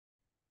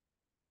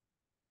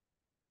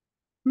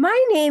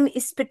My name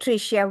is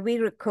Patricia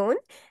Virukun,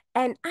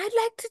 and I'd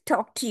like to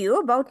talk to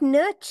you about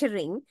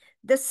nurturing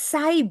the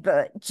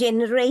cyber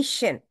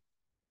generation.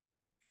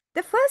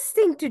 The first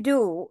thing to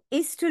do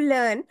is to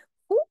learn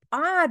who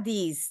are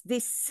this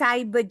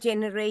cyber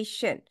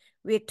generation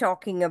we're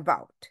talking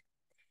about.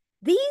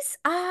 These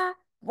are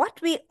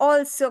what we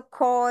also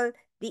call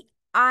the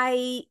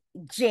I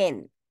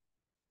gen.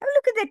 Have a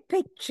look at that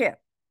picture.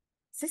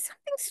 Is there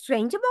something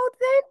strange about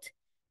that?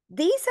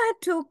 These are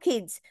two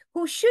kids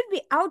who should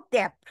be out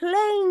there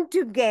playing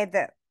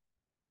together,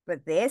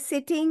 but they're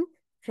sitting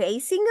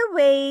facing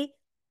away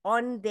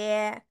on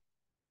their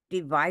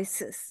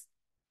devices.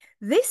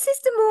 This is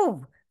the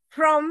move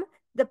from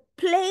the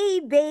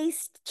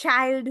play-based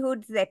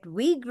childhood that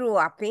we grew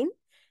up in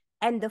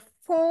and the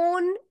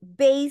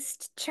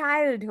phone-based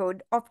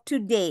childhood of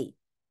today.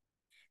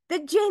 The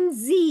Gen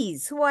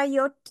Zs, who are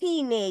your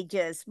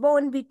teenagers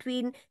born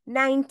between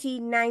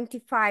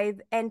 1995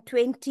 and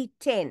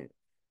 2010,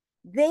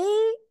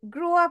 they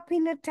grew up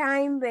in a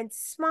time when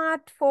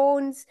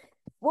smartphones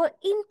were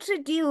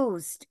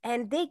introduced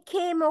and they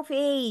came of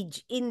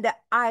age in the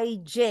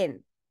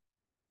iGen.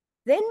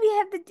 Then we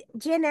have the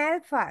Gen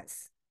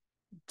Alphas.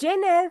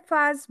 Gen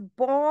Alphas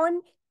born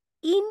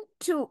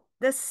into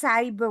the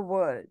cyber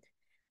world,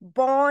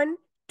 born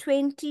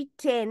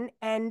 2010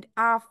 and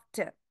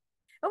after.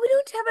 We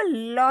don't have a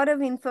lot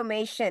of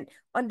information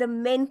on the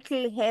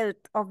mental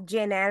health of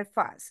Gen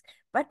Alphas,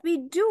 but we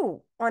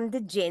do on the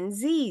Gen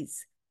Zs.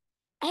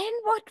 And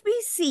what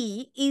we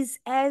see is,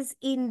 as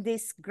in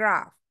this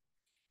graph,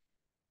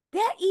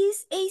 there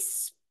is a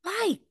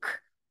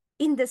spike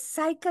in the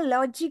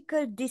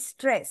psychological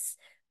distress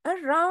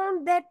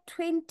around that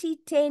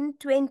 2010,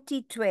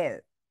 2012,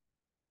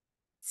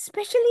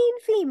 especially in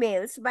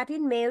females, but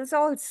in males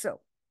also.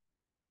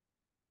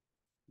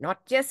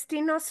 Not just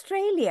in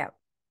Australia,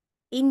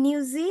 in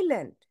New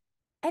Zealand,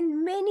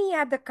 and many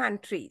other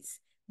countries,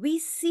 we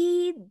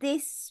see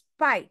this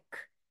spike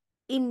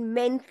in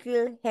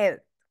mental health.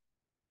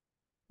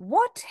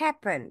 What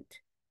happened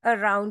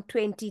around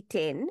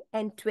 2010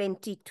 and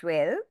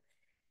 2012?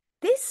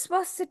 This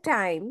was the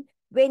time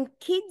when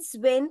kids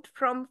went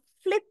from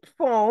flip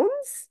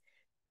phones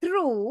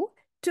through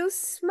to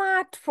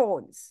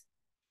smartphones.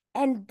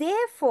 And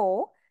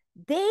therefore,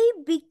 they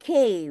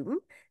became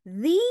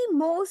the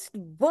most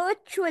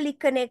virtually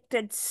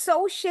connected,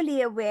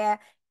 socially aware,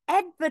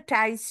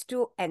 advertised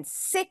to, and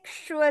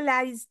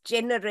sexualized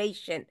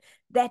generation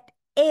that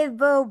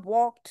ever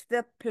walked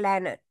the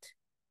planet.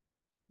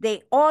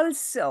 They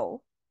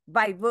also,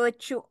 by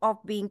virtue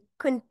of being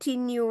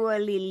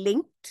continually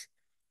linked,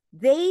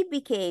 they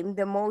became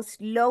the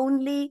most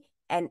lonely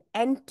and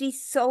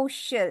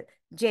antisocial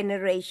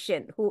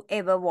generation who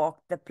ever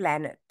walked the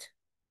planet.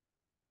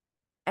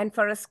 And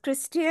for us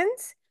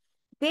Christians,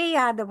 they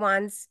are the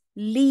ones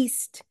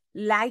least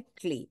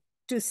likely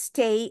to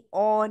stay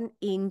on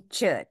in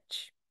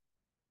church.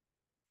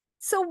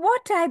 So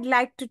what I'd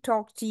like to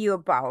talk to you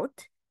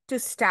about to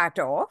start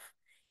off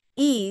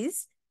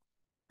is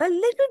a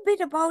little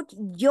bit about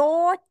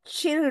your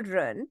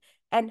children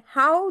and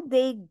how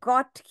they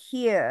got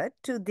here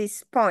to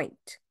this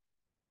point.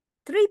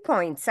 3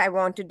 points I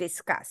want to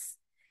discuss.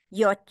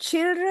 Your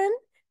children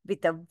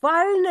with a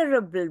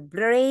vulnerable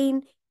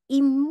brain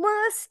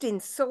immersed in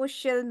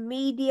social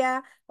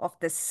media of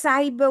the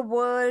cyber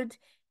world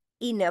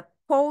in a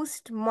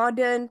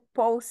postmodern,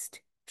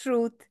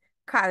 post-truth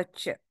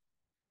culture.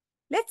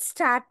 Let's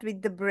start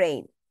with the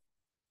brain.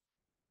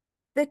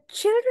 The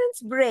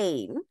children's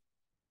brain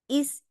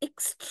is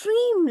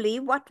extremely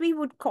what we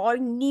would call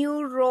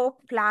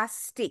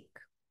neuroplastic.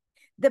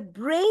 The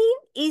brain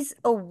is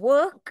a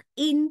work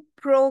in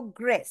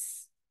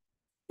progress.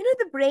 You know,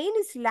 the brain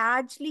is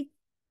largely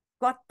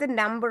got the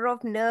number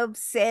of nerve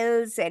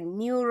cells and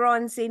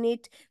neurons in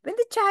it when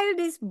the child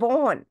is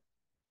born.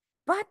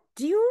 But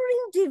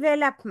during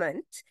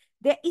development,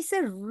 there is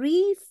a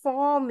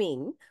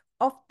reforming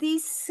of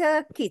these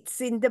circuits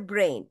in the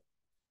brain.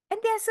 And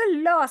there's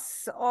a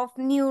loss of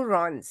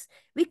neurons.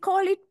 We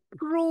call it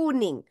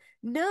pruning.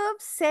 Nerve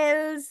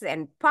cells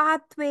and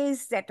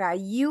pathways that are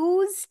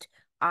used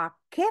are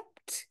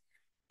kept,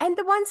 and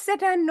the ones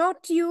that are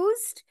not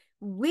used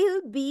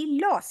will be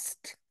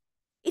lost.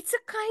 It's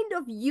a kind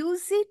of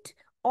use it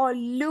or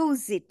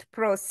lose it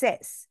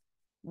process.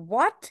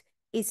 What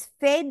is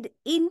fed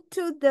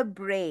into the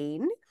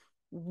brain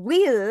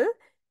will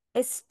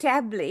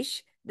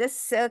establish the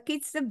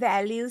circuits, the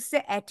values,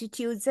 the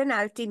attitudes, and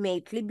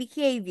ultimately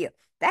behavior.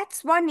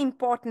 That's one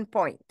important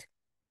point.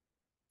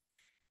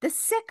 The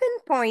second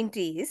point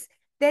is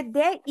that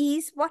there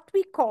is what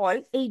we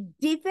call a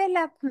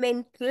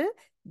developmental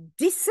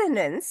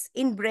dissonance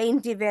in brain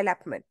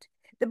development.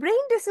 The brain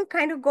doesn't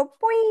kind of go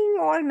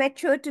boing, all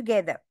mature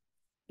together.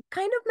 It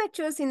kind of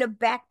matures in a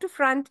back to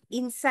front,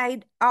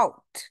 inside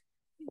out.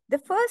 The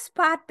first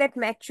part that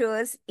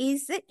matures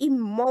is the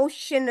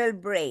emotional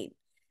brain.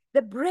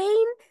 The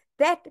brain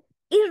that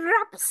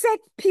erupts at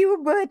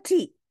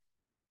puberty.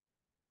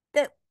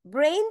 The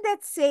brain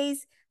that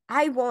says,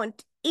 I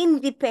want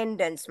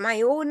independence,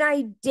 my own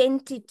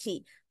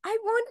identity. I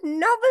want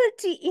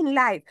novelty in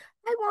life.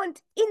 I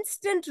want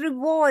instant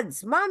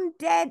rewards. Mom,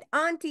 dad,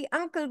 auntie,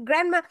 uncle,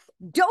 grandma,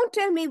 don't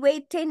tell me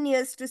wait 10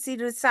 years to see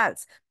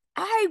results.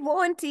 I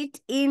want it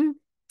in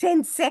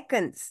 10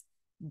 seconds.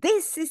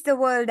 This is the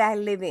world I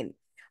live in.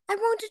 I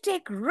want to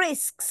take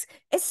risks,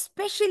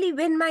 especially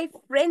when my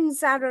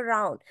friends are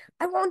around.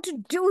 I want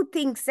to do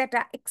things that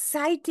are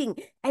exciting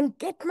and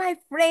get my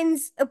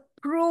friends'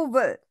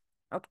 approval.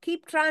 I'll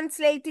keep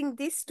translating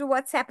this to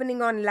what's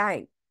happening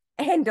online.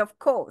 And of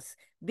course,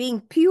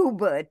 being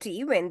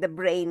puberty when the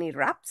brain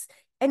erupts,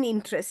 an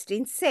interest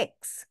in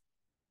sex.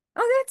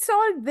 Oh, that's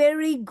all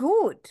very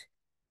good.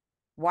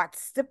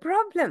 What's the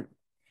problem?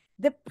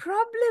 The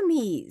problem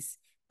is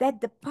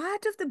that the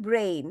part of the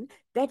brain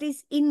that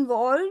is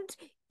involved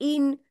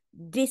in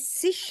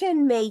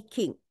decision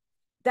making,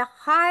 the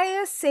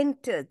higher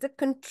center, the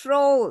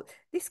control,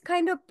 this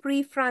kind of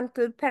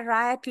prefrontal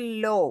parietal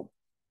lobe,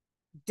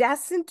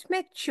 doesn't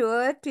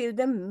mature till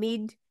the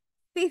mid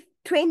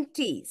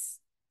 20s.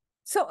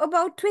 So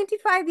about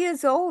 25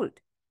 years old,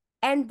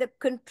 and the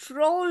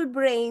control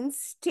brain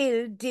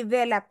still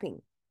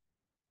developing.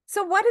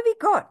 So what have we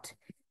got?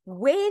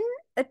 When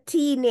a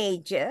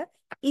teenager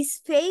is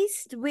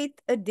faced with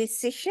a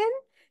decision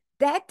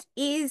that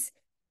is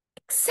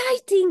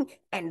exciting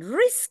and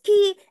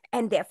risky,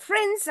 and their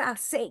friends are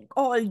saying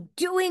all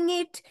doing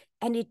it,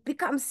 and it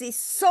becomes this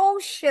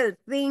social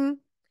thing,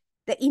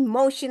 the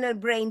emotional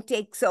brain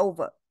takes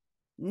over,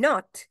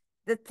 not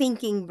the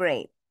thinking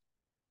brain.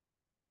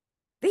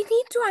 We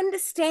need to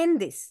understand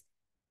this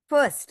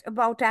first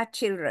about our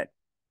children.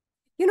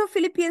 You know,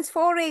 Philippians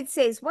 4:8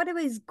 says, whatever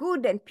is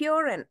good and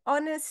pure and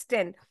honest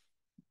and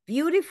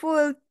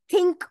beautiful,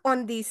 think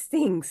on these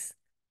things.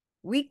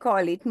 We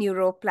call it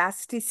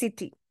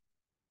neuroplasticity.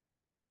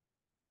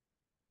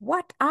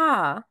 What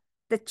are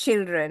the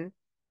children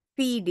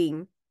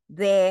feeding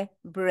their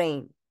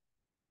brain?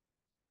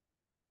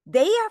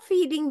 They are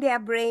feeding their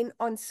brain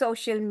on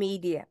social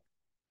media.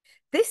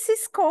 This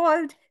is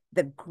called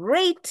the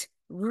great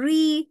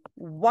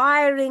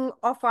rewiring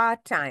of our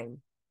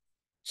time.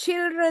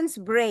 Children's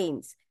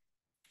brains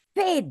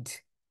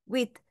fed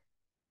with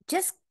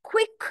just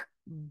quick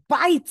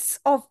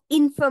bites of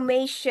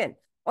information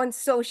on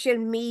social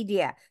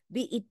media,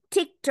 be it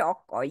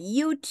TikTok or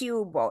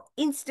YouTube or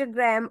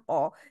Instagram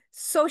or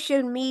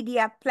social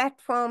media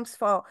platforms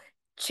for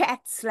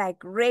chats like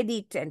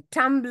Reddit and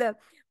Tumblr.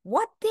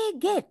 What they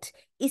get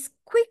is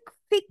quick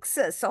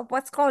fixes of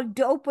what's called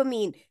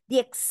dopamine, the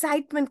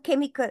excitement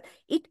chemical.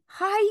 It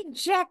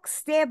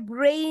hijacks their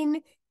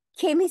brain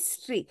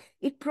chemistry.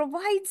 It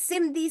provides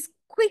them these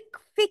quick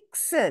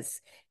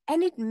fixes,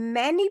 and it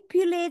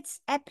manipulates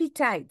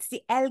appetites,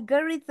 the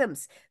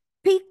algorithms.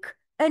 Pick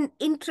an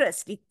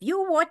interest. If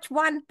you watch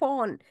one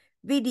porn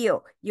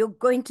video, you're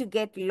going to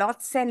get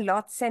lots and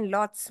lots and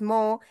lots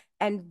more,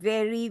 and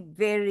very,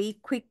 very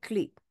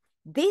quickly.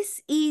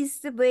 This is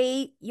the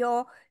way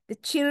the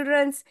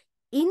children's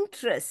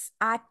interests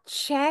are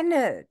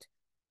channeled.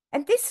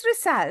 And this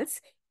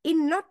results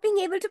in not being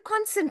able to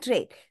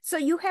concentrate. So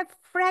you have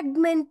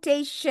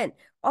fragmentation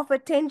of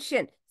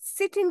attention.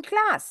 Sit in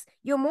class.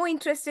 You're more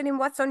interested in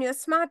what's on your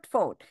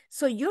smartphone.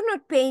 So you're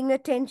not paying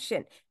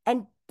attention.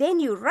 And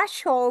then you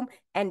rush home.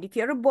 And if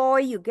you're a boy,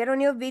 you get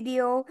on your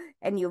video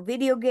and your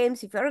video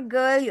games. If you're a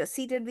girl, you're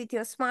seated with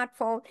your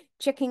smartphone,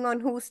 checking on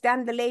who's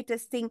done the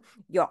latest thing.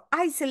 You're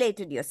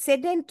isolated. You're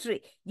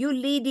sedentary. You're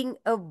leading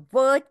a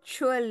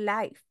virtual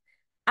life,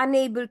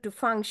 unable to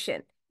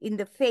function in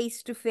the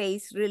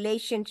face-to-face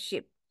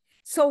relationship.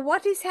 So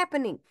what is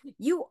happening?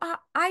 You are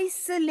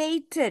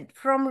isolated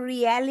from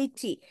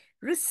reality,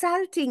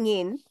 resulting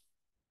in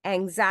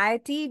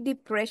anxiety,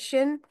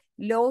 depression,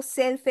 low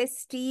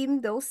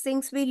self-esteem, those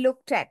things we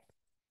looked at.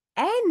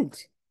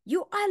 And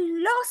you are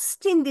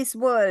lost in this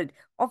world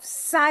of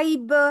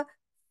cyber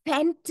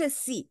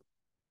fantasy,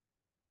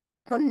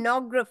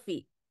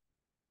 pornography,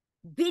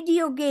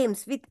 video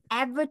games with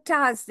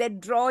avatars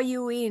that draw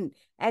you in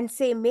and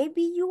say,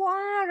 maybe you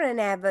are an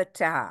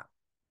avatar.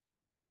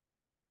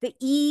 The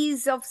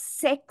ease of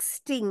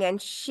sexting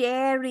and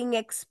sharing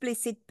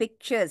explicit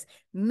pictures,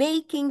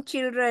 making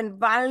children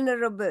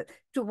vulnerable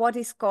to what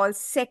is called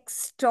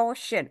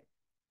sextortion.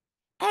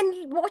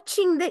 And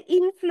watching the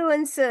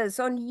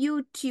influencers on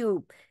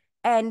YouTube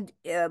and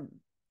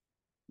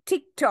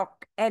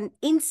TikTok and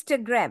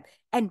Instagram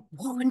and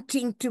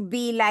wanting to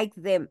be like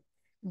them.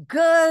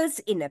 Girls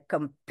in a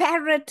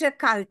comparator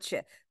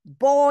culture,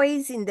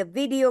 boys in the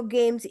video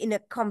games in a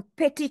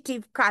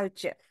competitive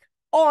culture,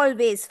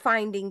 always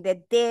finding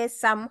that they're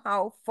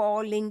somehow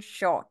falling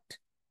short.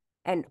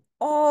 And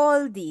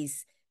all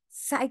these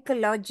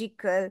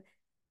psychological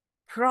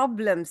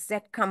problems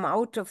that come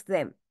out of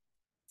them,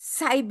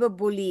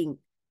 cyberbullying,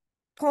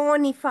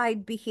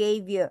 pornified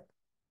behavior,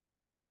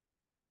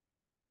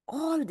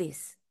 all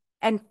this,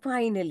 and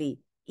finally,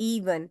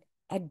 even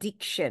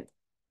addiction.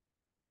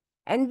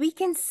 And we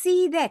can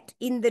see that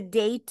in the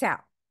data.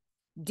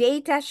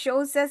 Data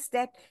shows us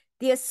that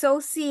the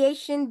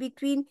association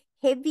between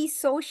heavy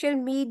social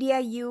media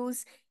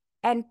use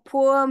and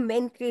poor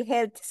mental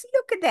health. Just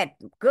look at that.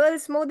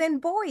 Girls more than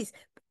boys.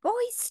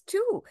 Boys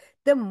too.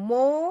 The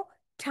more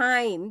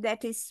time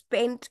that is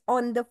spent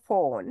on the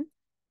phone,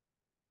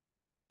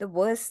 the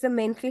worse the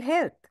mental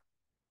health.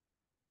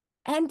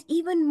 And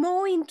even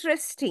more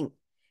interesting,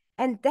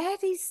 and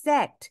that is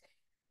that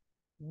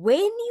when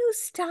you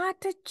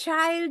start a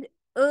child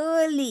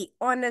early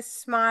on a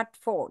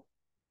smartphone,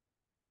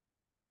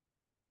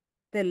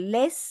 the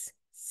less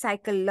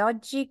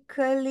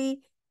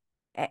psychologically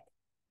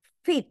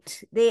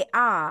fit they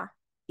are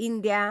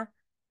in their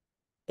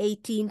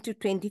 18 to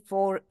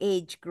 24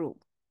 age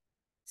group.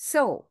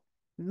 So,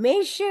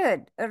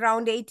 measured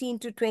around 18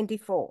 to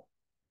 24,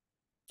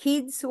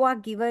 kids who are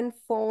given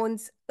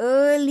phones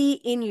early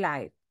in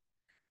life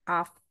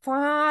are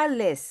far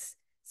less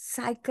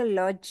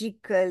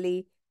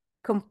psychologically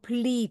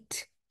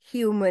complete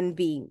human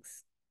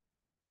beings.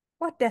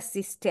 What does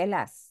this tell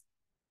us?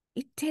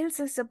 It tells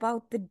us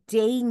about the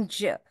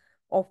danger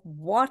of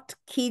what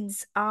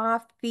kids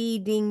are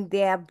feeding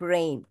their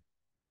brain.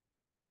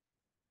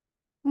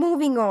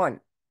 Moving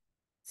on.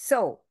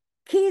 So,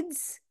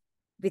 kids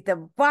with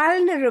a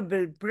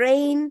vulnerable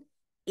brain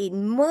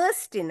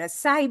immersed in a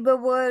cyber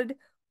world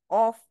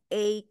of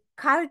a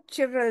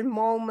cultural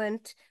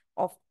moment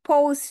of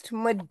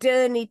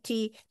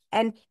post-modernity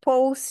and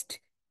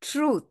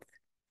post-truth.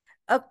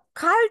 A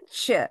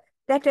culture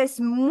that has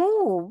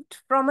moved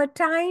from a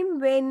time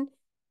when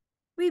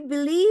we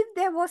believe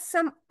there was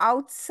some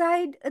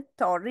outside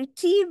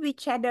authority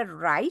which had a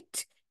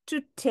right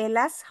to tell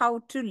us how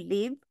to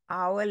live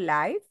our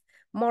life,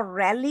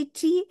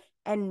 morality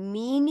and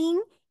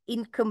meaning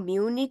in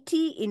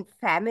community, in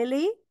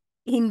family,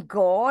 in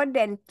God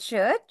and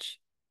church,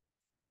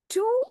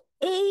 to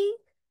a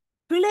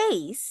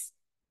place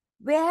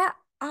where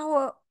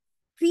our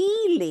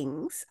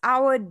feelings,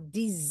 our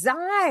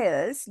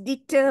desires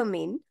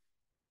determine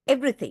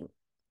everything.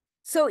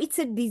 So it's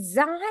a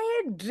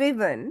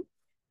desire-driven,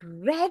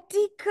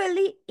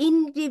 radically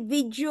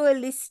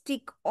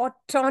individualistic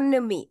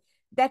autonomy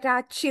that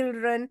our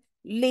children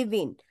live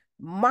in.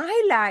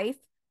 My life,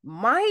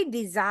 my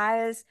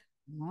desires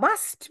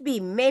must be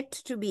met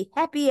to be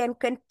happy and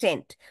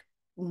content.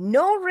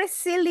 No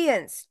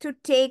resilience to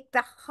take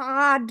the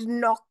hard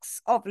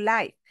knocks of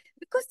life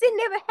because they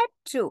never had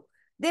to.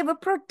 They were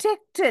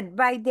protected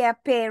by their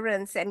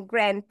parents and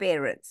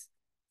grandparents.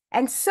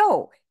 And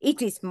so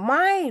it is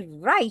my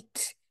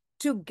right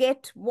to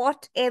get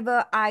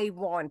whatever I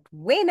want,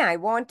 when I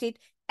want it,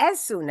 as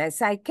soon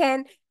as I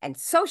can, and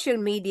social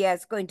media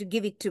is going to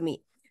give it to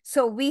me.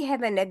 So we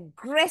have an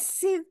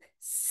aggressive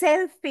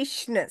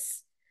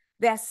selfishness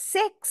where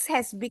sex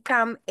has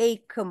become a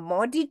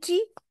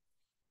commodity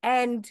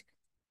and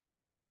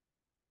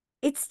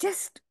it's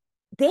just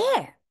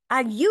there.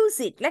 I'll use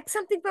it like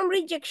something from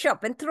reject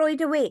shop and throw it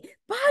away.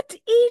 But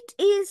it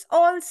is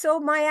also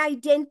my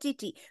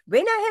identity.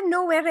 When I have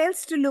nowhere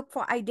else to look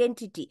for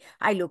identity,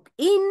 I look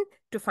in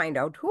to find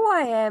out who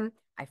I am.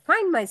 I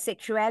find my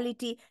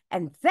sexuality,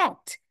 and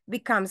that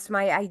becomes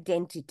my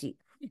identity.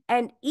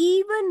 And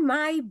even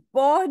my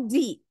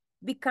body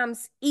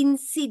becomes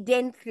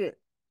incidental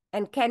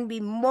and can be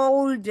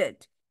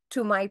molded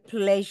to my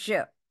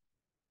pleasure.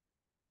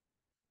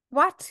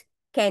 What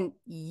can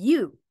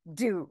you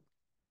do?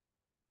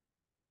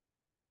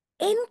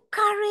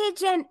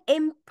 Encourage and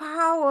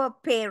empower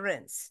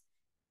parents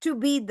to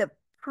be the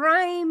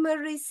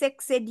primary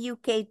sex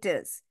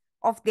educators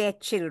of their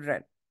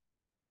children.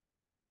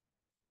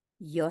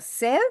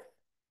 Yourself,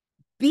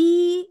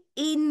 be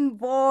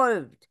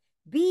involved.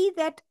 Be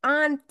that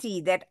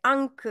auntie, that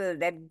uncle,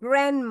 that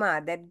grandma,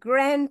 that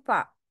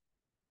grandpa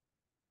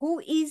who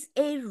is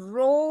a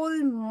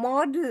role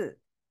model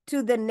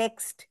to the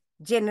next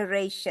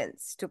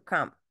generations to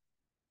come.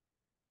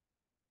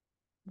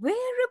 Where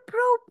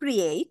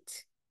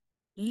appropriate,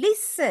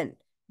 listen.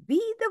 Be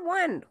the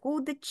one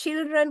who the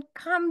children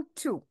come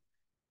to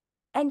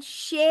and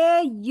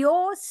share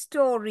your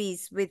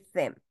stories with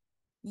them,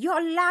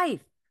 your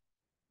life,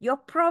 your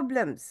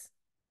problems,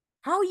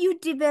 how you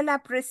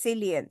develop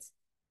resilience.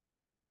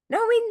 Now,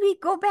 when we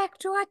go back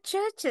to our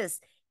churches,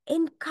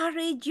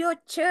 encourage your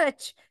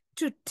church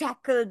to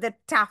tackle the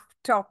tough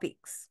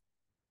topics.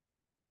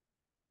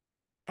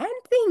 And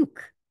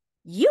think.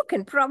 You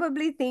can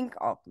probably think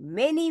of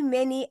many,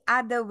 many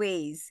other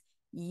ways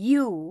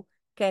you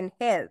can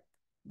help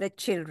the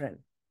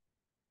children.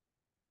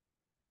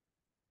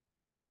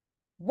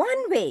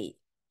 One way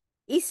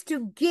is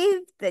to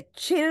give the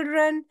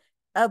children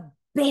a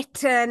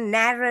better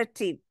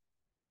narrative.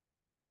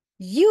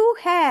 You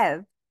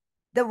have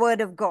the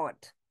Word of God.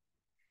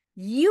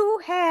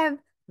 You have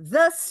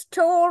the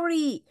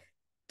story.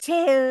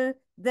 Tell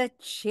the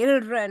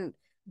children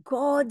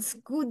God's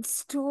good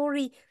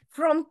story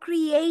from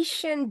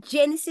creation,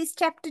 Genesis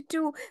chapter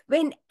 2,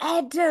 when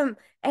Adam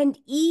and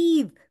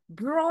Eve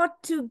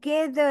brought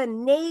together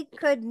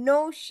naked,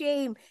 no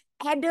shame.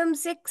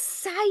 Adam's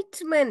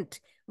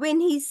excitement when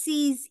he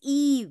sees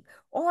Eve,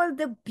 all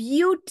the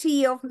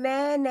beauty of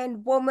man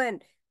and woman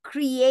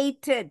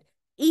created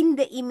in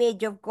the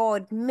image of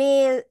God,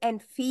 male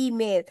and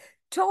female.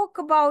 Talk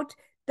about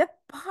the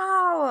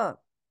power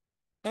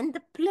and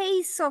the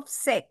place of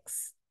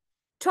sex.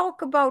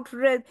 Talk about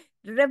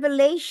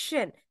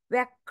Revelation,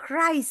 where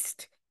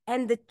Christ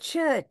and the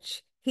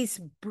church, his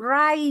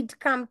bride,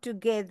 come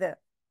together.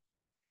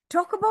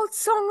 Talk about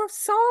Song of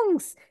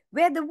Songs,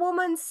 where the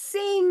woman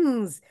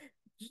sings,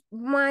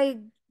 my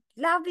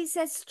love is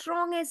as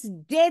strong as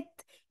death.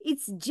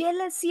 Its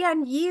jealousy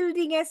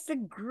unyielding as the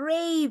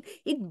grave.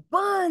 It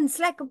burns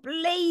like a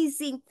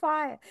blazing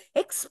fire.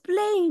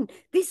 Explain,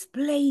 this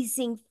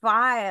blazing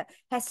fire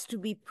has to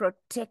be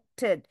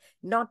protected,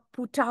 not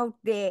put out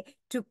there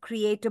to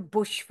create a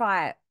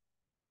bushfire.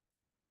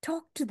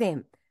 Talk to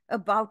them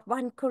about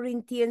 1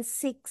 Corinthians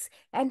 6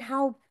 and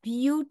how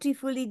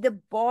beautifully the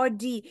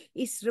body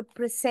is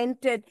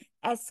represented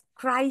as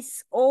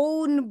Christ's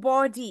own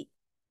body,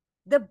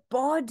 the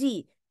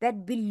body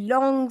that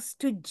belongs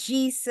to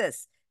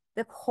Jesus,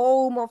 the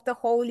home of the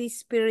Holy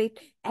Spirit,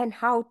 and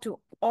how to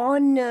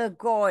honor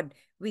God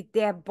with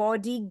their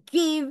body,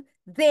 give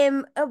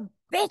them a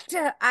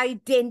better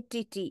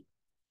identity,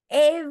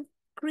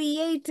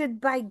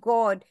 created by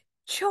God,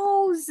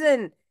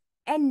 chosen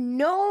and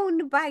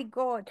known by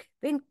God.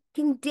 When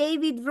King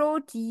David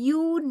wrote,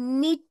 "You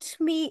knit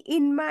me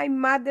in my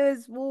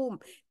mother's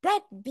womb,"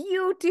 that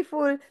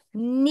beautiful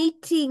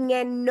knitting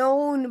and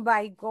known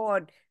by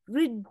God,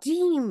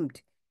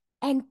 redeemed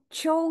and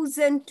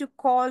chosen to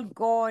call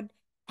God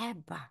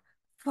Abba,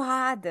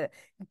 Father.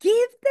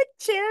 Give the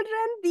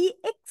children the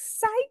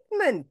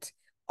excitement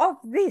of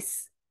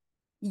this.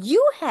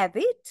 You have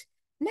it.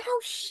 Now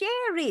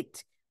share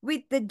it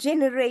with the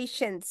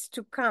generations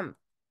to come.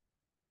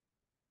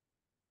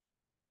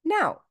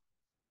 Now,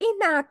 in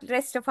our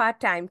rest of our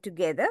time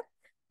together,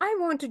 I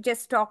want to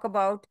just talk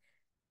about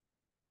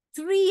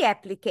 3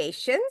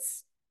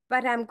 applications,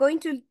 but I'm going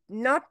to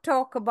not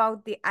talk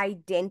about the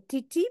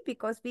identity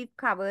because we've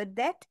covered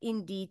that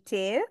in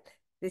detail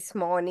this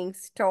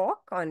morning's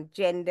talk on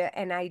gender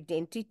and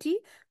identity.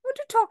 I want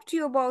to talk to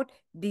you about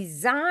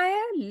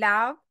desire,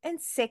 love,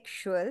 and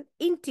sexual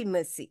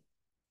intimacy.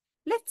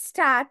 Let's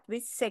start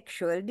with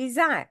sexual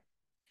desire.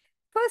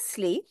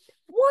 Firstly,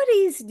 what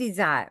is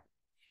desire?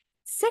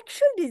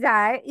 Sexual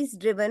desire is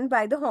driven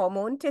by the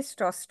hormone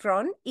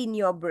testosterone in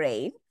your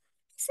brain.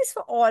 This is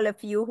for all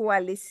of you who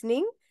are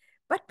listening,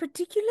 but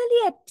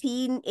particularly at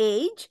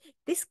teenage,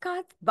 this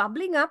starts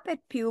bubbling up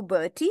at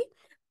puberty.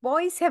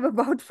 Boys have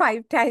about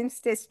 5 times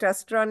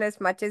testosterone as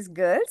much as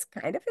girls.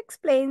 Kind of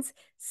explains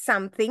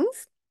some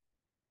things.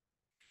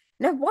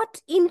 Now,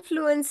 what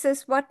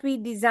influences what we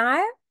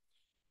desire?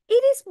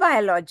 It is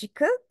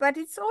biological, but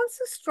it's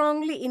also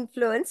strongly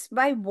influenced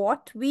by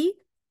what we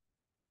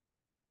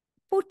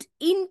put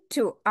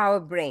into our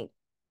brain.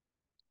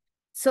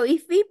 So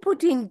if we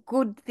put in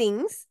good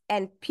things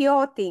and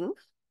pure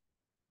things,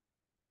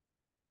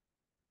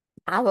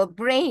 our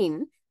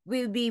brain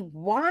will be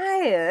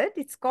wired,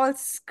 it's called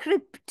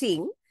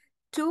scripting,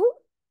 to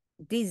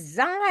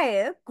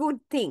desire good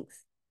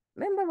things.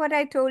 Remember what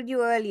I told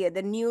you earlier,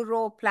 the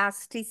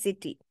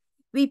neuroplasticity.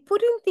 We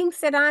put in things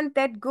that aren't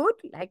that good,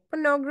 like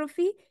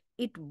pornography,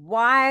 it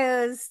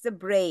wires the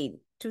brain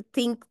to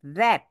think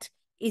that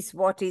is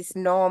what is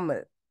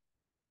normal.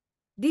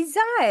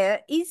 Desire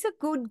is a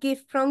good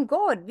gift from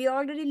God. We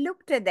already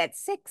looked at that.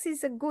 Sex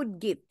is a good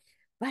gift,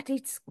 but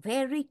it's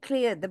very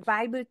clear. The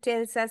Bible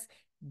tells us,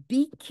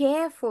 be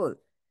careful,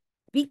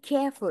 be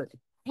careful.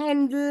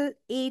 Handle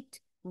it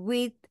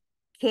with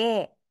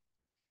care.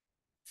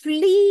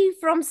 Flee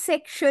from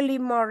sexual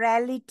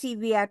immorality,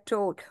 we are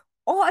told.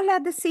 All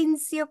other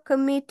sins you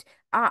commit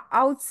are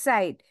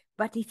outside,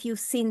 but if you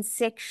sin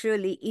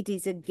sexually, it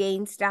is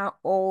against our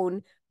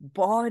own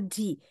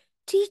body.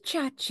 Teach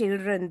our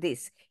children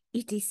this.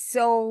 It is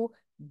so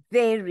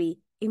very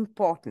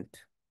important.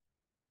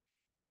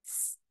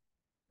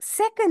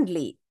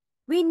 Secondly,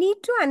 we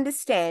need to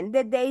understand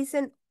that there is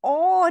an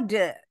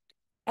ordered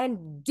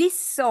and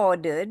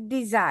disordered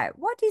desire.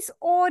 What is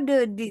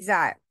ordered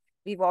desire?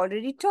 We've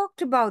already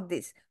talked about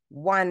this.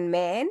 1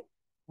 man,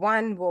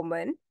 1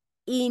 woman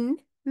in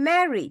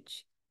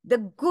marriage. The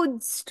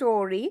good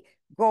story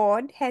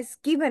God has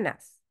given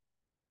us.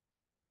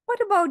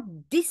 What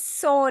about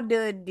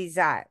disordered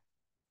desire?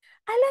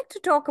 I like to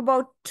talk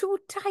about 2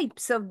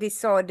 types of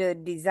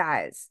disordered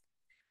desires.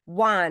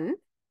 1,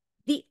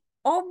 the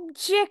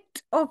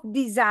object of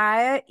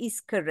desire is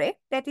correct,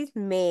 that is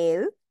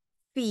male,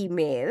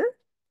 female,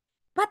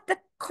 but the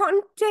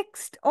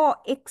context or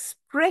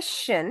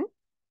expression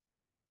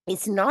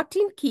is not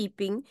in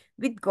keeping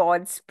with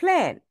God's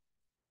plan.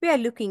 We are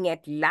looking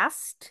at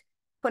lust,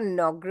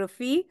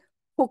 pornography,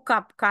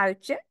 hookup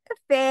culture,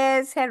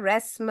 affairs,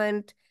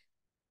 harassment,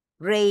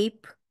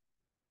 rape.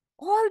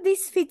 All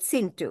this fits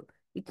into.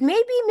 It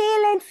may be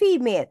male and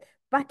female,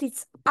 but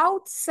it's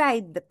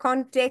outside the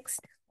context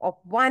of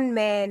 1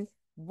 man,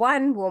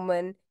 1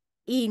 woman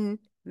in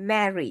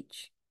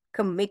marriage,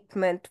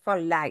 commitment for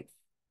life.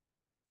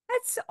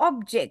 That's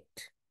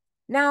object.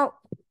 Now,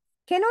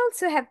 can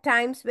also have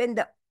times when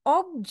the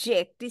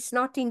object is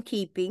not in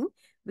keeping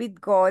with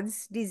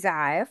God's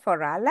desire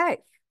for our life.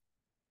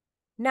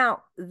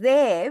 Now,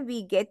 there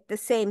we get the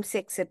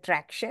same-sex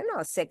attraction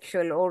or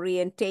sexual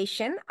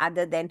orientation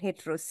other than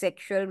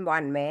heterosexual,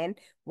 one man,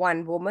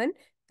 one woman,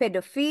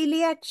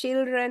 pedophilia,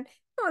 children,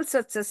 all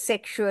sorts of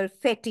sexual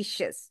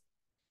fetishes.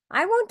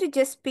 I want to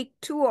just pick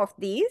two of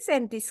these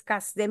and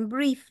discuss them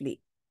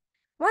briefly.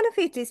 One of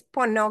it is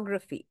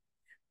pornography.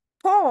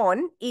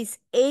 Porn is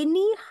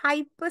any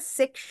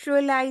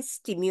hypersexualized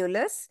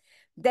stimulus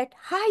that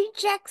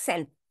hijacks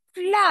and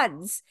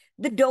floods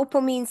the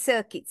dopamine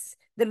circuits,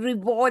 the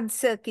reward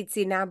circuits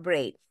in our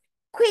brain.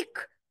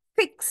 Quick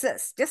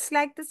fixes, just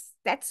like this.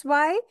 That's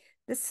why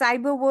the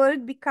cyber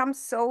world becomes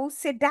so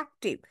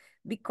seductive,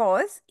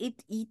 because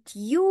it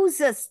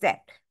uses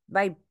that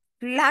by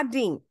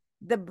flooding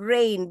the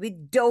brain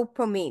with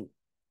dopamine.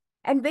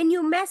 And when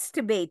you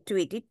masturbate to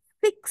it, it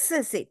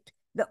fixes it,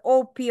 the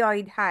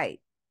opioid high.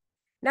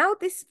 Now,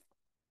 this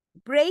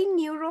brain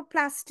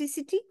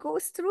neuroplasticity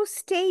goes through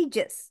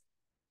stages.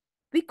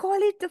 We call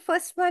it, the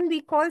first one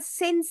we call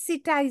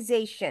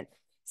sensitization.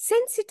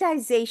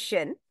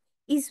 Sensitization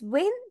is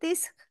when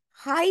this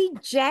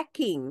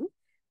hijacking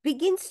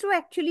begins to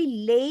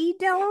actually lay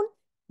down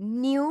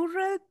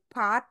neural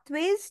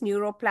pathways,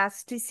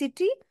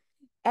 neuroplasticity,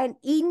 and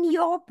in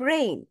your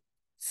brain,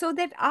 so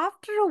that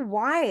after a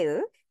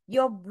while,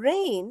 your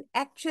brain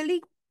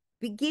actually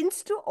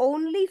begins to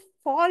only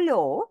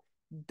follow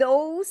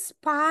those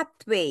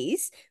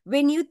pathways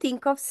when you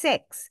think of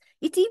sex.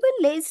 It even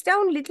lays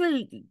down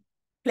little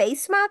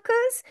place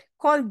markers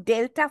called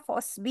delta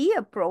phosphate,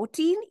 a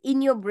protein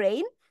in your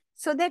brain,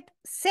 so that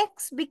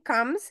sex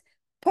becomes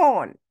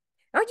porn.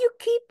 Now you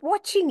keep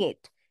watching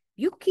it.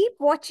 You keep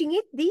watching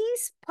it.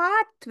 These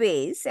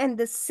pathways and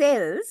the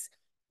cells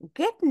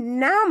get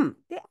numb.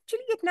 They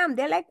actually get numb.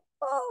 They're like,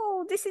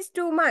 oh, this is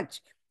too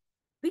much.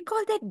 We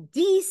call that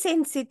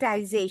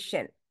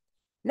desensitization.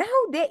 Now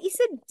there is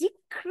a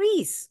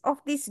decrease of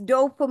this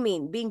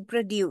dopamine being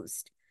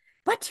produced.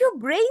 But your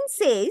brain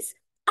says,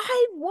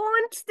 I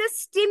want the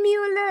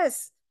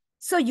stimulus.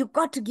 So you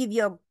got to give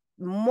your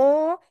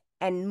more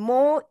and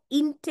more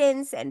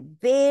intense and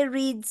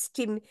varied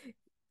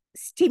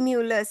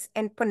stimulus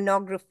and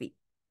pornography.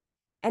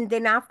 And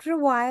then after a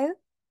while,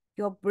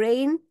 your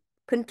brain,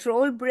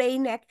 control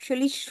brain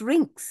actually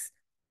shrinks.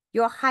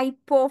 You're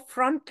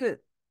hypofrontal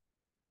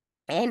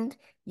and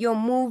you're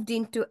moved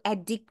into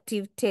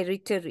addictive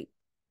territory.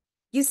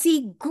 You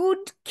see,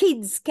 good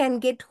kids can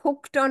get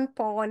hooked on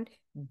porn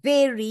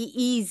very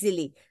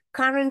easily.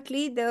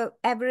 Currently, the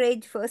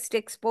average first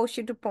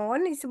exposure to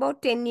porn is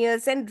about 10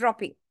 years and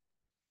dropping.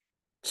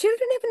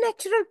 Children have a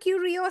natural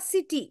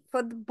curiosity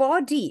for the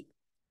body.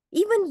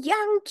 Even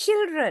young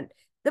children,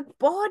 the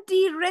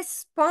body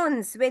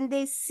responds when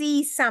they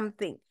see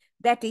something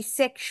that is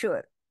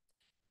sexual.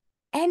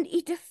 And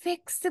it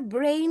affects the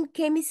brain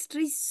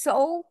chemistry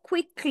so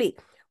quickly.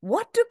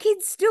 What do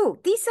kids do?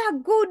 These are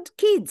good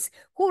kids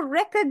who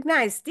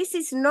recognize this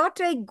is not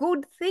a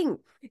good thing.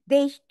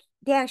 They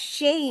are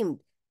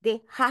shamed.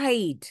 They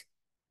hide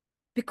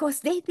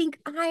because they think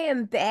I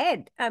am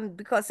bad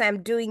because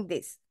I'm doing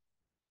this.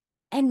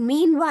 And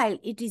meanwhile,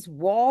 it is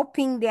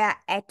warping their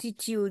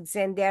attitudes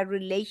and their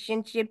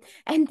relationship,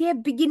 and they're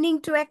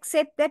beginning to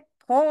accept that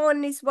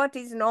porn is what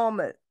is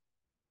normal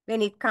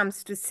when it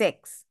comes to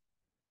sex.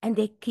 And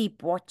they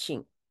keep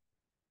watching.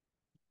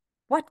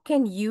 What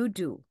can you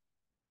do?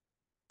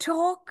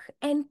 Talk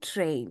and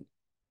train.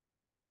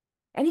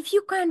 And if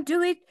you can't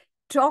do it,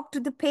 talk to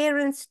the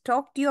parents,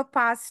 talk to your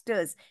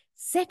pastors,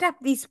 set up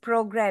these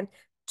programs,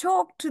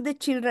 talk to the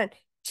children,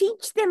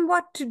 teach them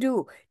what to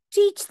do.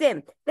 Teach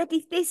them that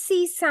if they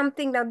see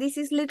something, now this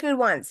is little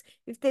ones,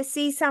 if they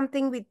see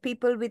something with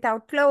people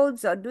without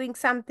clothes or doing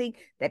something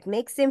that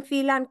makes them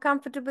feel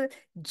uncomfortable,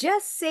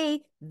 just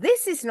say,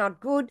 this is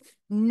not good.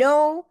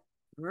 No,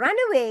 run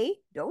away,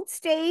 don't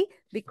stay,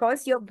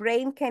 because your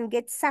brain can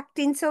get sucked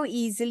in so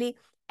easily.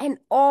 And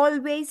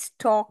always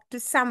talk to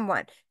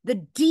someone. The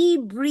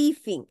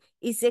debriefing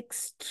is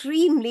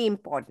extremely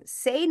important.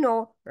 Say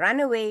no, run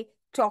away,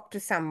 talk to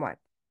someone.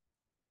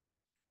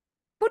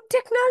 Put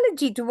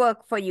technology to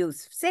work for you.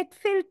 Set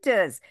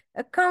filters,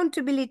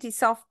 accountability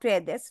software.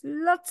 There's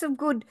lots of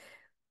good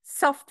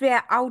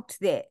software out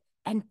there.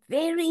 And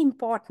very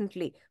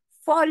importantly,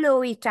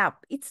 follow it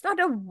up. It's not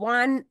a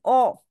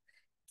one-off.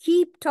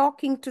 Keep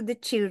talking to the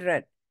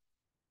children.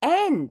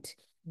 And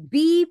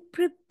be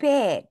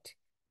prepared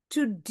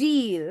to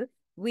deal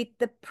with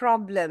the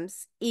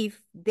problems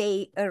if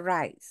they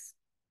arise.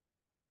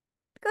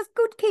 Because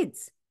good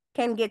kids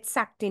can get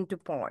sucked into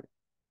porn.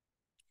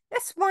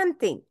 That's one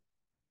thing.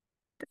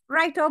 The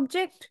right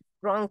object,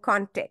 wrong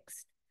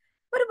context.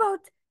 What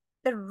about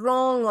the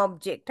wrong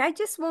object? I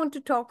just want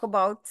to talk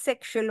about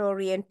sexual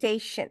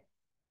orientation.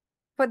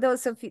 For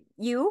those of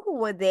you who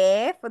were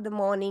there for the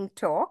morning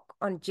talk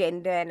on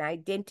gender and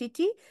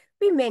identity,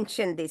 we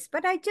mentioned this,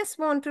 but I just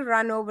want to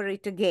run over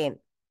it again.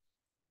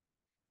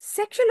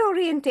 Sexual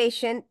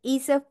orientation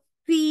is a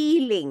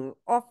feeling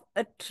of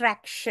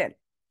attraction.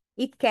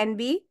 It can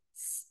be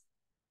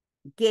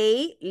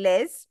gay,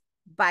 les,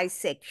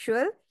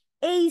 bisexual,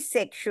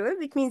 asexual,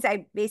 which means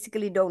I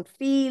basically don't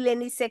feel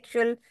any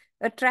sexual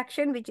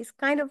attraction, which is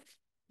kind of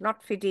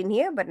not fit in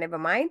here, but never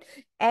mind.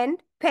 And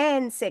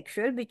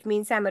pansexual, which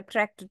means I'm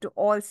attracted to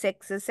all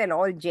sexes and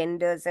all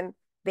genders and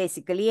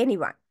basically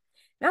anyone.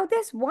 Now,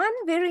 there's one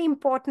very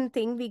important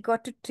thing we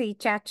got to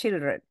teach our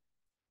children.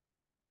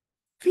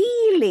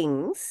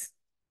 Feelings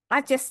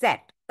are just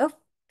that, a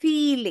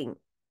feeling.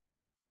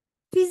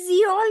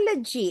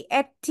 Physiology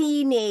at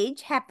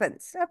teenage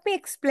happens. Let me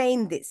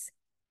explain this.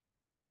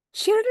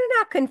 Children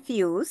are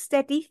confused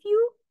that if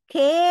you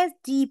care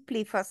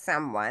deeply for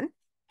someone,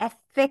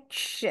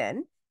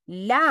 affection,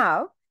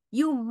 love,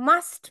 you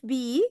must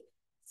be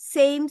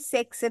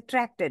same-sex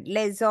attracted,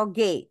 les or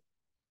gay.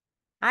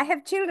 I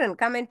have children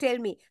come and tell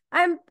me,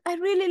 I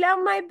really love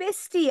my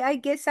bestie. I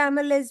guess I'm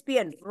a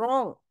lesbian.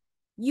 Wrong.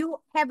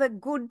 You have a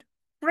good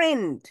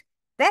friend.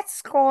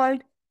 That's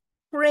called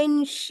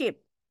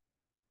friendship.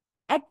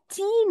 At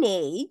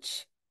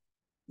teenage,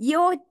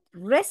 your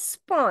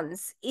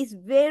response is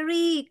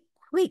very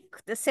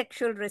quick, the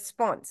sexual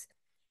response.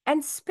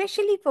 And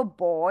especially for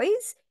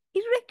boys,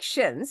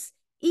 erections,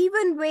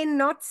 even when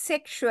not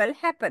sexual,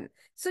 happen.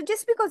 So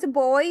just because a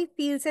boy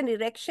feels an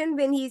erection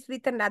when he's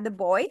with another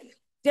boy,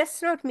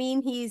 does not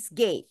mean he is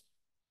gay.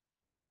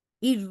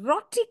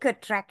 Erotic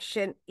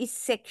attraction is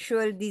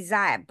sexual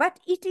desire, but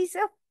it is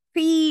a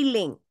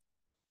feeling.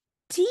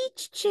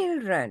 Teach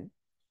children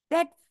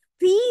that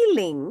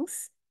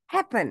feelings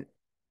happen.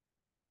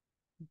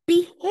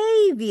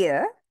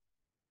 Behavior,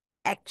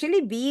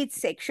 actually, be it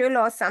sexual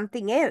or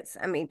something else.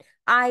 I mean,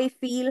 I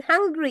feel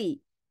hungry.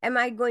 Am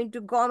I going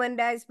to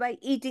gourmandize by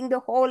eating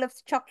the whole of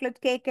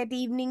chocolate cake at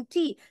evening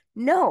tea?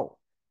 No.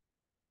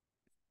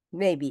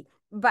 Maybe.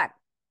 But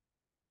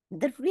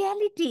the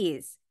reality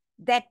is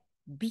that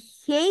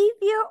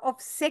behavior of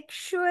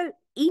sexual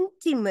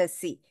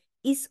intimacy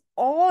is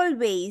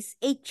always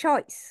a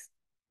choice.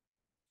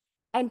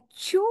 And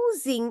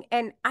choosing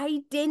an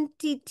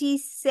identity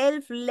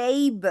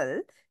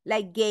self-label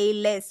like gay,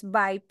 les,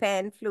 bi,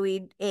 pan,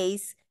 fluid,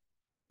 ace,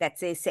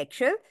 that's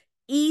asexual,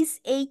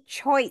 is a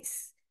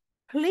choice.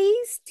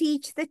 Please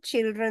teach the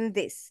children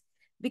this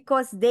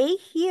because they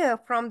hear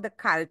from the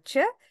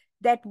culture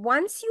that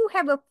once you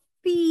have a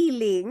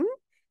feeling,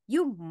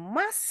 you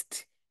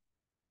must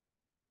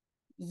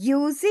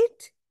use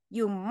it,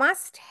 you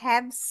must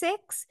have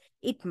sex,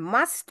 it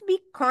must be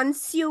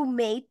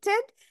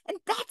consummated, and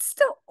that's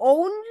the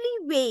only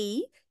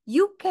way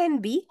you can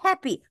be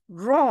happy.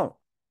 Wrong.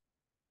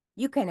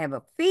 You can have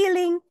a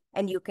feeling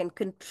and you can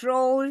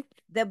control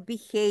the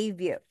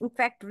behavior. In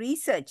fact,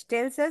 research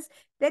tells us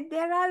that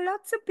there are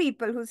lots of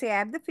people who say, I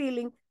have the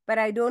feeling, but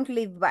I don't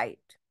live by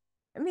it.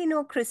 And we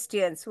know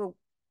Christians who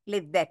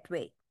live that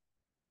way.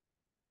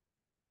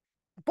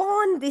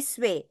 Born this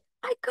way.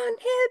 I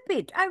can't help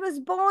it. I was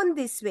born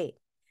this way.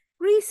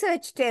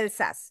 Research tells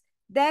us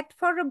that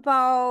for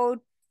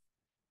about,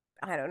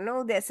 I don't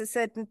know, there's a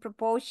certain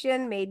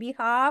proportion, maybe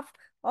half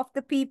of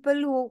the people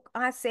who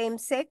are same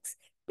sex,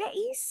 there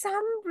is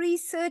some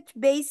research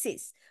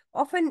basis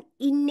of an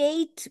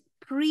innate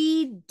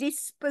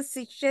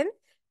predisposition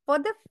for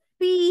the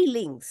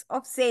feelings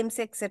of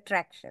same-sex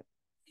attraction.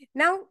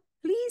 Now,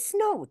 please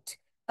note,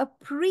 a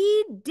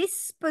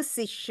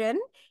predisposition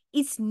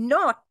is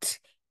not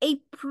a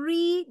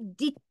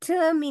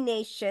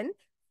predetermination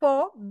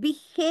for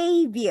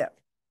behavior.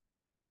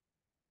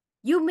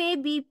 You may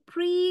be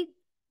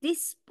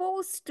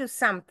predisposed to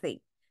something,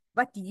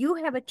 but you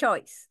have a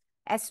choice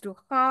as to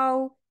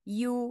how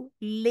you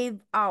live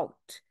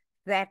out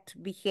that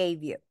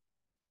behavior.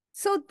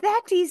 So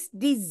that is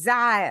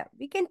desire.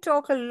 We can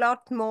talk a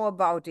lot more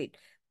about it,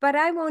 but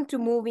I want to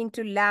move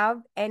into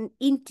love and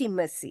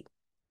intimacy.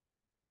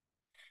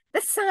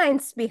 The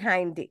science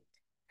behind it.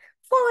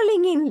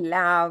 Falling in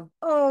love.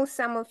 Oh,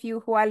 some of you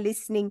who are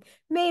listening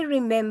may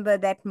remember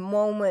that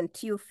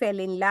moment you fell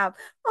in love.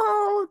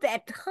 Oh,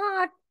 that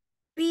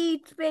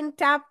heartbeat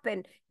went up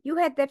and you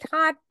had that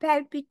heart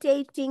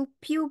palpitating,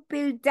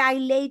 pupil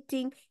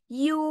dilating.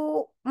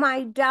 You,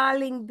 my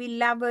darling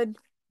beloved,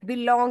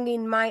 belong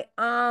in my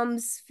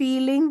arms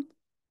feeling.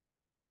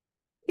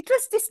 It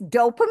was this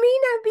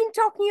dopamine I've been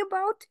talking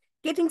about,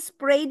 getting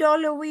sprayed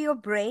all over your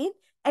brain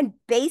and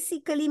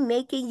basically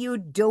making you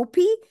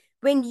dopey.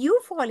 When you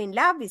fall in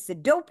love, it's the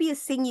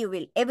dopiest thing you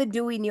will ever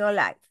do in your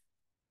life.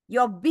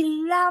 Your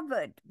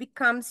beloved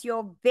becomes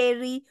your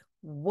very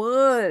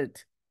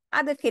world.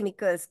 Other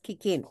chemicals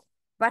kick in,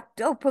 but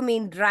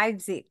dopamine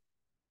drives it.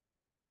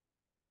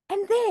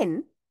 And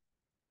then,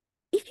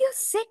 if you're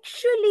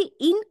sexually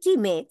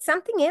intimate,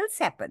 something else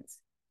happens.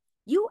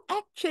 You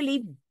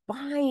actually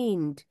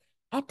bind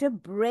at a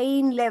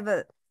brain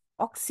level.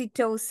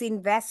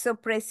 Oxytocin,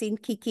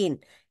 vasopressin kick in.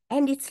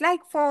 And it's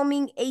like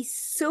forming a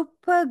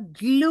super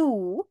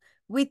glue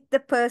with the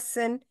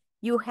person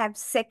you have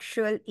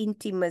sexual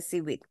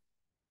intimacy with.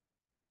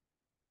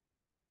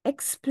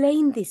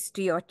 Explain this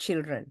to your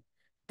children.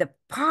 The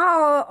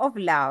power of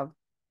love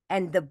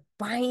and the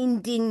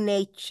binding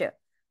nature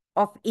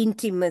of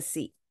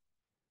intimacy.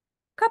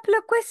 Couple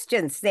of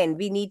questions then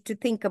we need to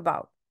think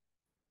about.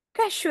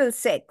 Casual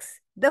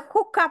sex, the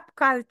hookup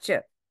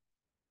culture.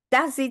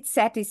 Does it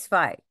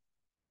satisfy?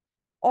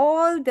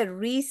 All the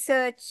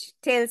research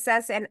tells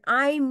us, and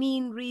I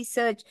mean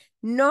research,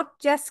 not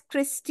just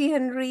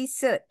Christian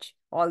research,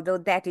 although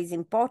that is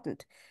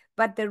important,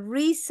 but the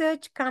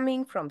research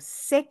coming from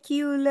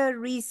secular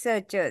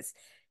researchers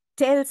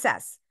tells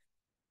us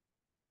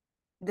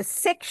the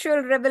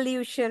sexual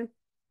revolution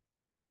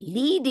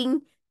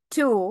leading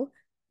to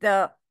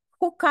the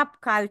hookup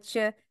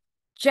culture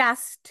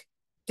just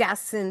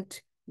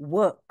doesn't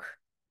work,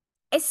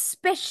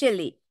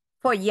 especially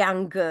for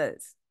young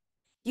girls.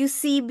 You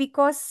see,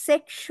 because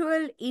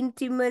sexual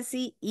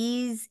intimacy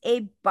is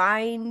a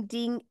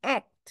binding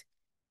act.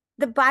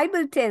 The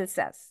Bible tells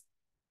us,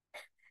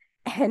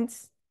 and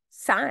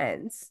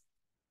science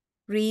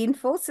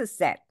reinforces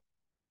that.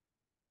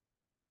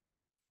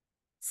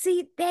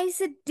 See, there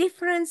is a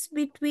difference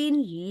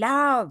between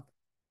love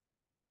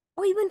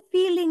or even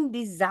feeling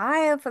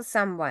desire for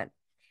someone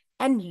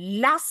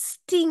and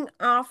lusting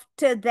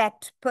after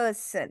that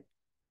person.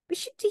 We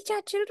should teach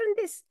our children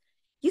this.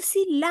 You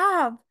see,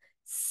 love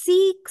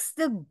seeks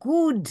the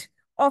good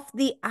of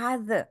the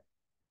other.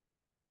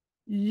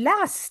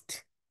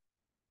 Lust,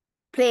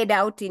 played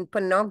out in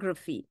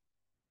pornography,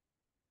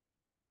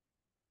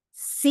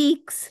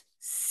 seeks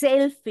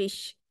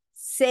selfish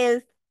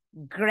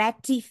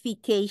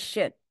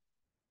self-gratification,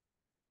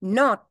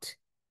 not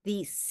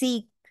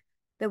seek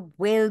the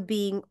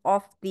well-being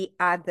of the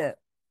other.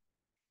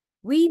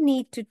 We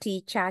need to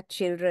teach our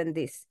children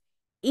this.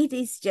 It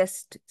is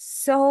just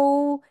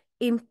so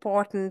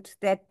important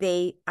that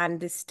they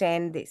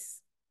understand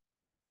this.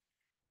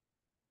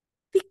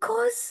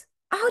 Because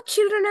our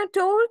children are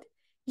told,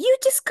 you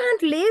just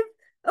can't live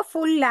a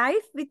full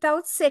life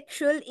without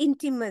sexual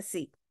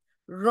intimacy.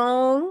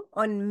 Wrong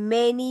on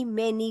many,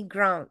 many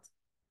grounds.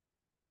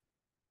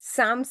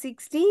 Psalm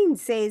 16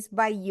 says,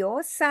 by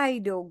your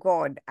side, O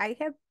God, I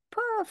have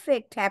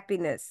perfect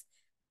happiness,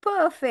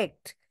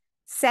 perfect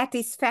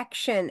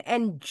satisfaction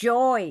and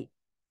joy.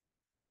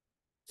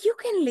 You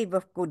can live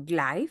a good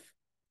life.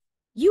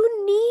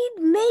 You need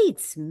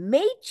mates.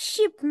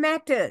 Mateship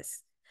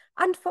matters.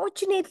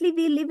 Unfortunately,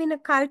 we live in a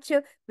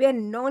culture where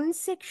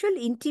non-sexual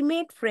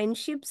intimate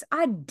friendships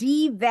are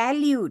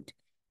devalued.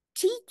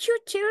 Teach your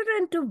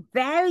children to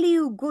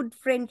value good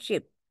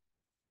friendship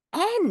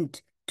and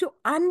to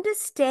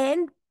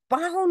understand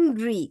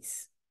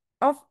boundaries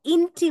of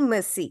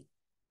intimacy.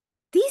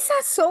 These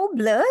are so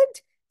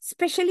blurred,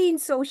 especially in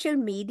social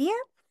media,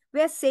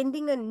 where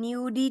sending a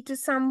nudie to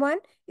someone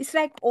is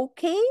like,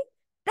 okay,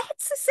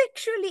 that's a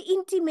sexually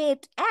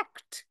intimate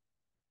act.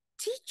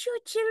 Teach your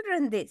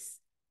children this.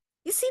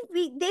 You see,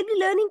 they'll be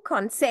learning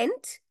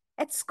consent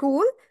at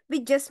school,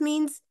 which just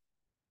means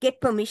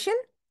get permission.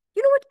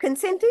 You know what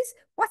consent is?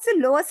 What's the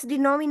lowest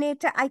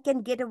denominator I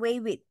can get away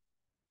with?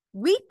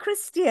 We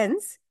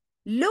Christians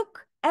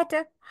look at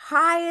a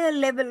higher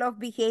level of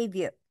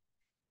behavior.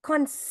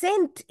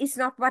 Consent is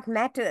not what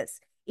matters.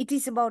 It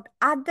is about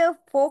other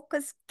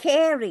focused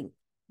caring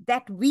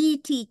that we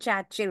teach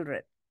our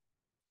children.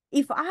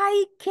 If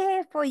I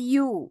care for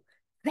you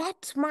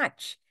that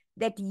much,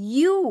 that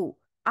you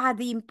are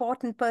the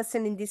important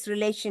person in this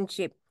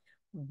relationship,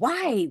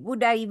 why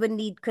would I even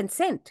need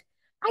consent?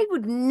 I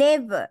would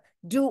never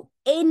do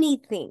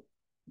anything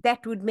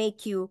that would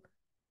make you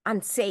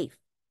unsafe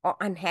or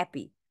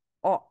unhappy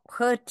or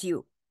hurt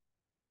you.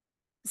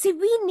 See,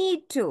 we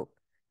need to,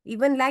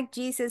 even like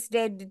Jesus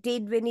did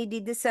when he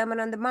did the Sermon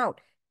on the Mount.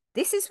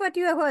 This is what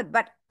you have heard,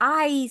 but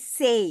I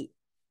say,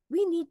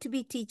 we need to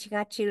be teaching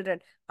our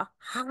children a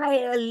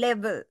higher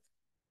level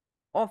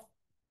of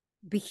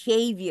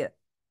behavior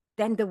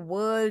than the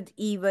world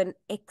even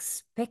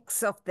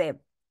expects of them.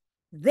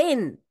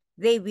 Then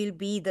they will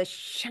be the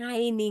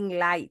shining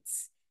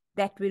lights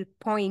that will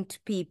point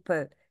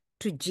people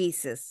to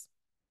Jesus.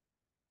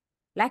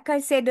 Like I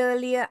said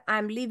earlier,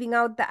 I'm leaving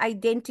out the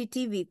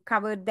identity. We've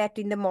covered that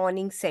in the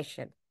morning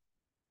session.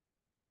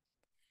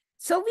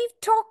 So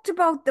we've talked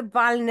about the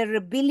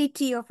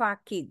vulnerability of our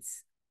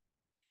kids.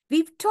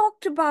 We've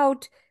talked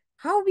about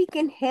how we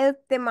can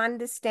help them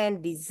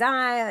understand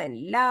desire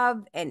and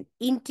love and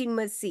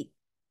intimacy.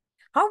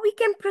 How we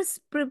can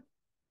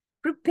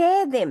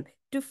prepare them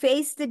to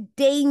face the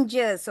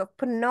dangers of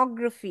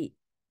pornography.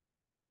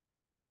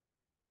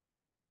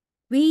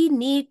 We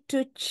need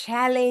to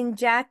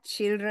challenge our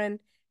children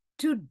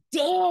to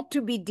dare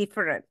to be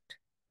different.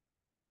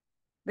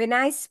 When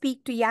I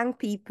speak to young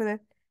people,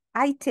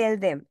 I tell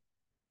them,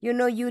 you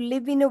know, you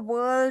live in a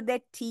world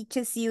that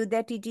teaches you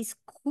that it is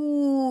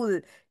cool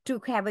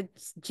to have a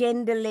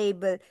gender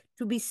label,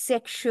 to be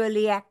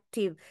sexually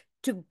active,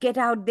 to get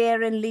out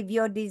there and live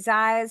your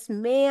desires.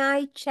 May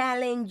I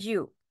challenge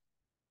you?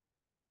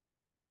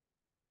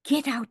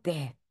 Get out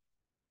there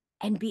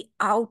and be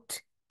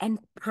out and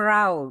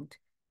proud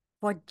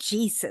for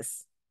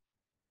Jesus.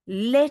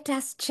 Let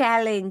us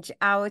challenge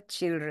our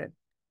children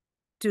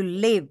to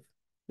live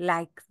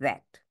like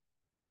that.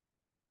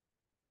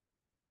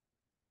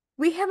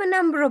 We have a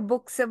number of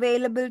books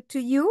available to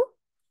you.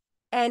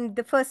 And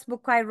the first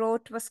book I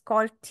wrote was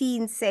called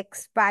Teen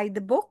Sex by the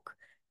Book.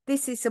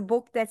 This is a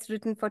book that's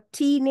written for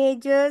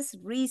teenagers,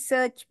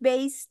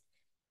 research-based.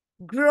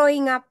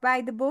 Growing Up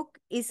by the Book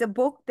is a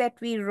book that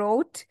we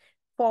wrote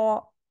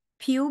for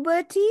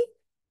puberty,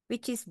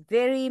 which is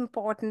very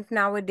important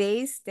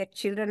nowadays that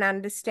children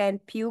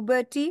understand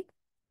puberty.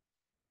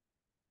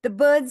 The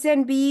Birds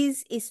and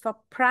Bees is for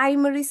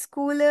primary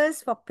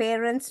schoolers, for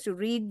parents to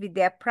read with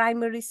their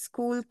primary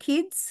school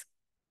kids.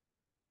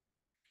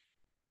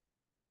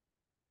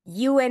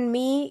 You and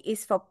Me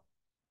is for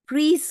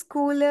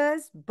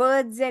preschoolers.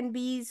 Birds and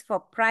Bees for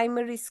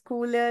primary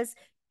schoolers.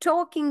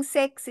 Talking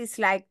Sex is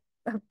like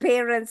a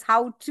parent's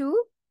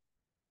how-to.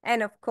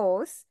 And of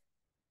course,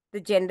 the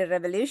Gender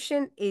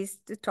Revolution is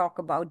to talk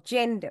about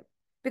gender.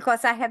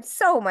 Because I have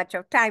so much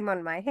of time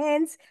on my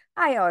hands,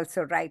 I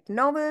also write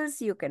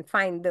novels. You can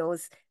find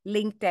those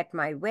linked at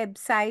my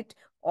website,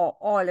 or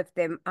all of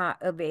them are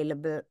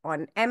available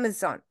on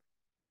Amazon.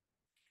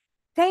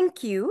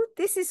 Thank you.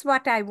 This is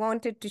what I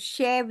wanted to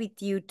share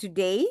with you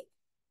today.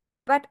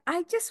 But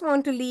I just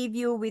want to leave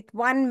you with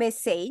one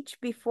message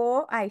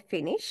before I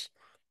finish.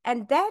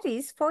 And that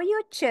is for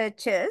your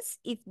churches,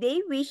 if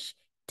they wish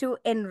to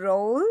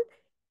enroll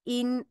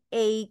in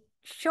a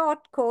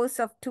short course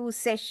of 2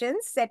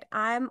 sessions that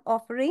I am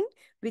offering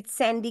with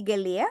Sandy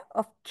Galea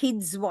of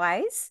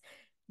KidsWise,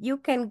 you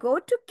can go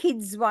to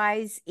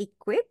KidsWise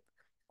Equip,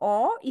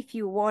 or if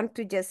you want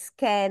to just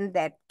scan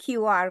that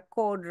QR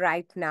code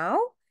right now,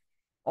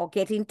 or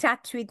get in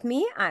touch with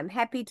me, I'm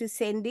happy to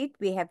send it.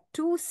 We have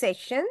 2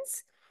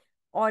 sessions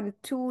on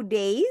 2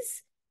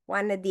 days,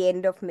 one at the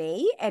end of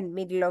May and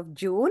middle of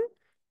June.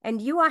 And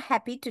you are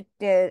happy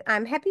to,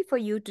 I'm happy for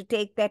you to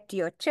take that to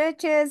your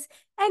churches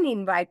and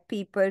invite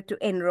people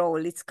to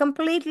enroll. It's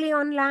completely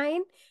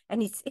online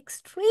and it's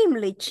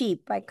extremely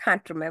cheap. I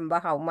can't remember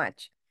how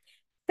much.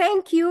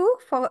 Thank you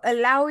for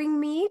allowing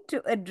me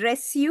to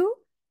address you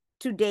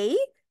today.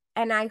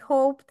 And I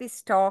hope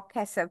this talk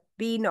has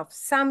been of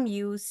some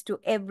use to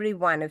every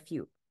one of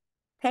you.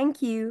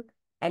 Thank you,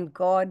 and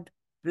God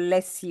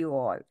bless you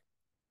all.